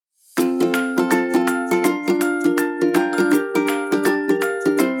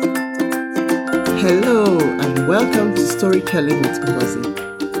Hello and welcome to Storytelling with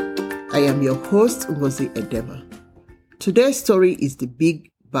Ngozi. I am your host, Ngozi Edema. Today's story is The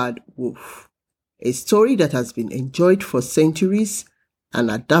Big Bad Wolf, a story that has been enjoyed for centuries and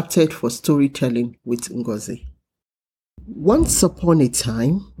adapted for storytelling with Ngozi. Once upon a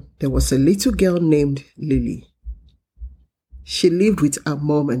time, there was a little girl named Lily. She lived with her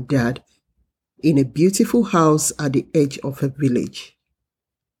mom and dad in a beautiful house at the edge of a village.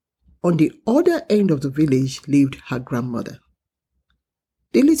 On the other end of the village lived her grandmother.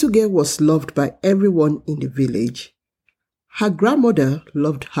 The little girl was loved by everyone in the village. Her grandmother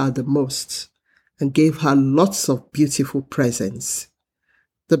loved her the most and gave her lots of beautiful presents.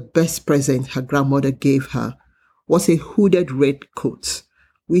 The best present her grandmother gave her was a hooded red coat,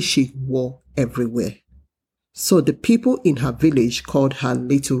 which she wore everywhere. So the people in her village called her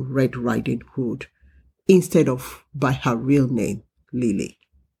Little Red Riding Hood instead of by her real name, Lily.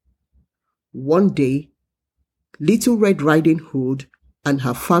 One day, Little Red Riding Hood and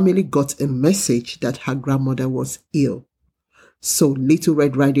her family got a message that her grandmother was ill. So Little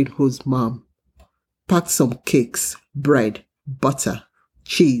Red Riding Hood's mom packed some cakes, bread, butter,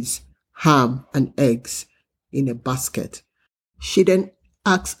 cheese, ham, and eggs in a basket. She then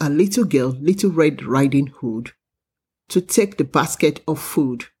asked a little girl, Little Red Riding Hood, to take the basket of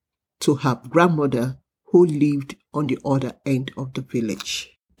food to her grandmother who lived on the other end of the village.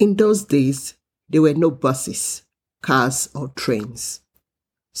 In those days, there were no buses, cars, or trains.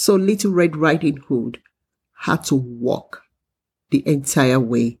 So Little Red Riding Hood had to walk the entire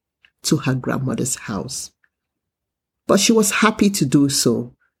way to her grandmother's house. But she was happy to do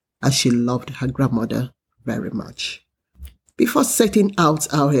so as she loved her grandmother very much. Before setting out,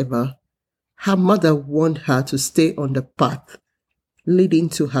 however, her mother warned her to stay on the path leading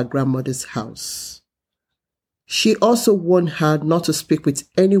to her grandmother's house. She also warned her not to speak with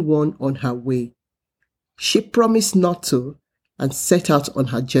anyone on her way. She promised not to and set out on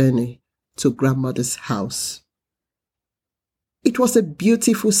her journey to grandmother's house. It was a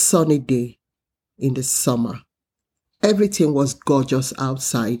beautiful sunny day in the summer. Everything was gorgeous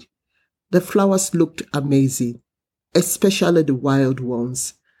outside. The flowers looked amazing, especially the wild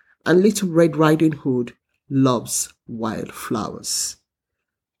ones, and Little Red Riding Hood loves wildflowers.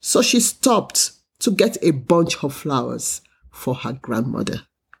 So she stopped to get a bunch of flowers for her grandmother.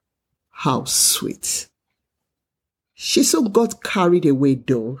 How sweet. She soon got carried away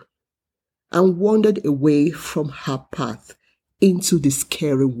though and wandered away from her path into the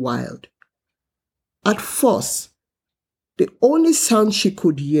scary wild. At first, the only sound she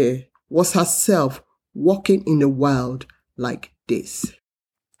could hear was herself walking in the wild like this.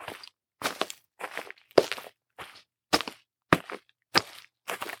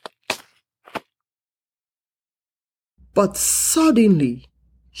 But suddenly,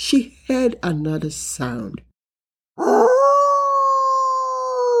 she heard another sound.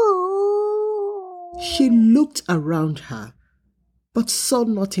 She looked around her, but saw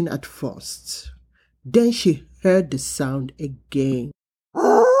nothing at first. Then she heard the sound again.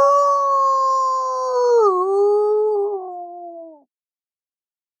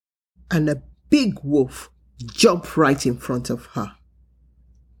 And a big wolf jumped right in front of her.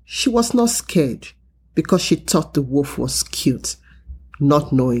 She was not scared because she thought the wolf was cute,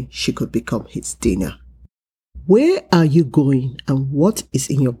 not knowing she could become his dinner. "Where are you going and what is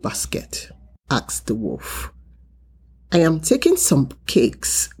in your basket?" asked the wolf. "I am taking some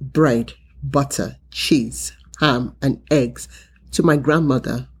cakes, bread, butter, cheese, ham, and eggs to my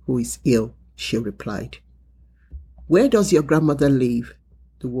grandmother who is ill," she replied. "Where does your grandmother live?"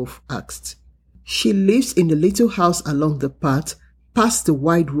 the wolf asked. "She lives in the little house along the path past the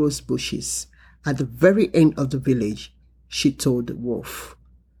wide rose bushes at the very end of the village," she told the wolf.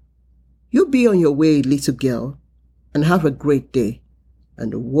 "You be on your way, little girl, and have a great day."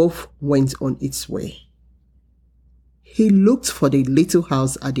 And the wolf went on its way. He looked for the little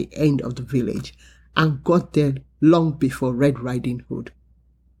house at the end of the village and got there long before Red Riding Hood.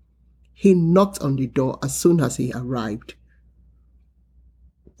 He knocked on the door as soon as he arrived.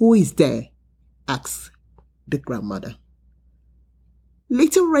 "Who is there?" asked the grandmother.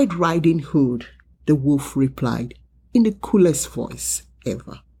 "Little Red Riding Hood," the wolf replied in the coolest voice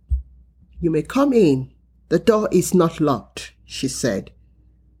ever. "You may come in. The door is not locked," she said.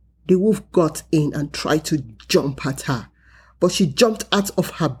 The wolf got in and tried to jump at her, but she jumped out of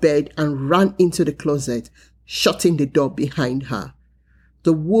her bed and ran into the closet, shutting the door behind her.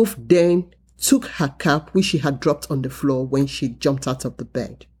 The wolf then took her cap, which she had dropped on the floor when she jumped out of the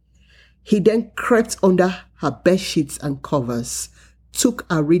bed. He then crept under her bed sheets and covers, took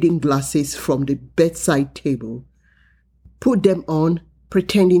her reading glasses from the bedside table, put them on,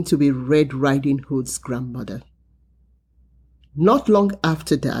 pretending to be Red Riding Hood's grandmother. Not long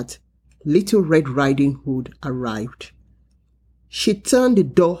after that, little Red Riding Hood arrived. She turned the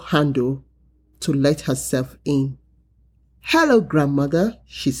door handle to let herself in. "Hello, grandmother,"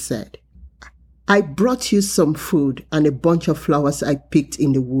 she said. "I brought you some food and a bunch of flowers I picked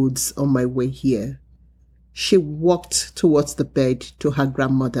in the woods on my way here." She walked towards the bed to her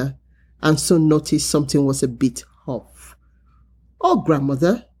grandmother and soon noticed something was a bit off. "Oh,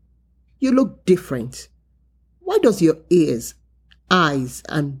 grandmother, you look different. Why does your ears, eyes,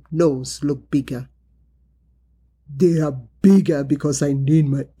 and nose look bigger?" "They are bigger because I need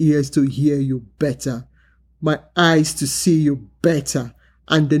my ears to hear you better, my eyes to see you better,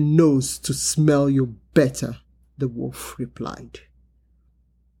 and the nose to smell you better," the wolf replied.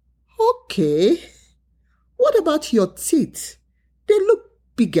 "Okay, what about your teeth? They look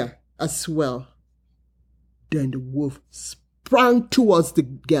bigger as well." Then the wolf sprang towards the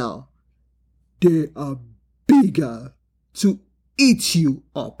girl. "They are bigger to eat you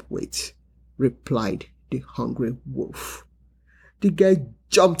up with," replied the hungry wolf. The girl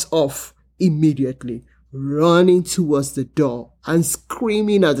jumped off immediately, running towards the door and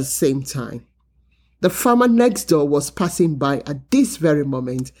screaming at the same time. The farmer next door was passing by at this very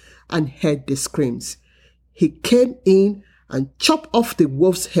moment and heard the screams. He came in and chopped off the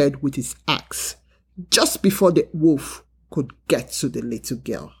wolf's head with his axe, just before the wolf could get to the little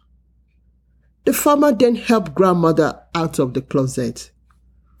girl. The farmer then helped grandmother out of the closet.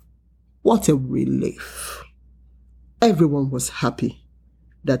 What a relief. Everyone was happy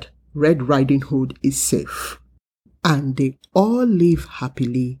that Red Riding Hood is safe, and they all live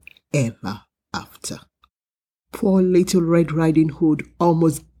happily ever after. Poor little Red Riding Hood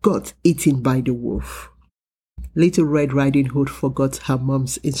almost got eaten by the wolf. Little Red Riding Hood forgot her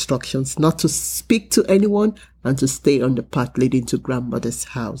mom's instructions not to speak to anyone and to stay on the path leading to grandmother's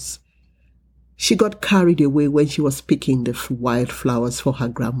house. She got carried away when she was picking the wildflowers for her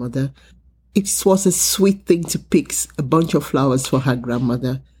grandmother. It was a sweet thing to pick a bunch of flowers for her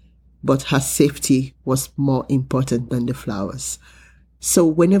grandmother, but her safety was more important than the flowers. So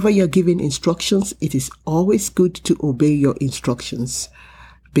whenever you're giving instructions, it is always good to obey your instructions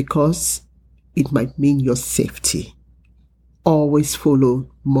because it might mean your safety. Always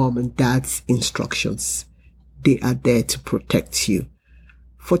follow mom and dad's instructions. They are there to protect you.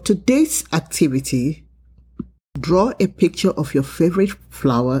 For today's activity, draw a picture of your favorite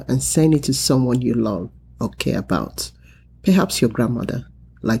flower and send it to someone you love or care about. Perhaps your grandmother,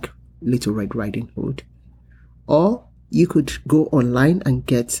 like Little Red Riding Hood. Or you could go online and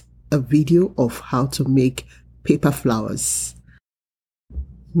get a video of how to make paper flowers.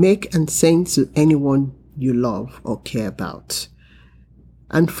 Make and send to anyone you love or care about.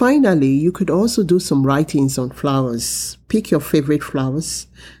 And finally, you could also do some writings on flowers. Pick your favorite flowers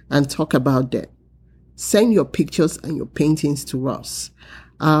and talk about them. Send your pictures and your paintings to us.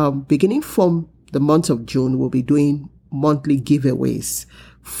 Beginning from the month of June, we'll be doing monthly giveaways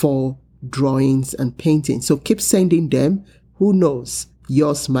for drawings and paintings. So keep sending them. Who knows?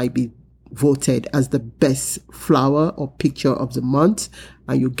 Yours might be voted as the best flower or picture of the month,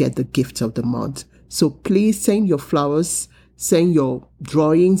 and you get the gift of the month. So please send your flowers, send your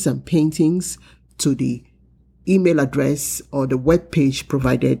drawings and paintings to the email address or the webpage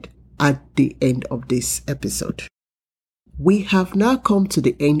provided at the end of this episode. We have now come to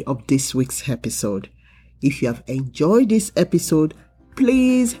the end of this week's episode. If you have enjoyed this episode,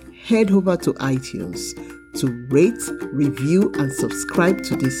 please head over to iTunes to rate, review, and subscribe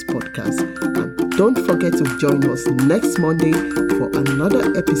to this podcast. And don't forget to join us next Monday for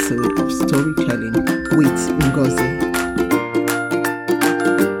another episode of Storytelling with Ngozi.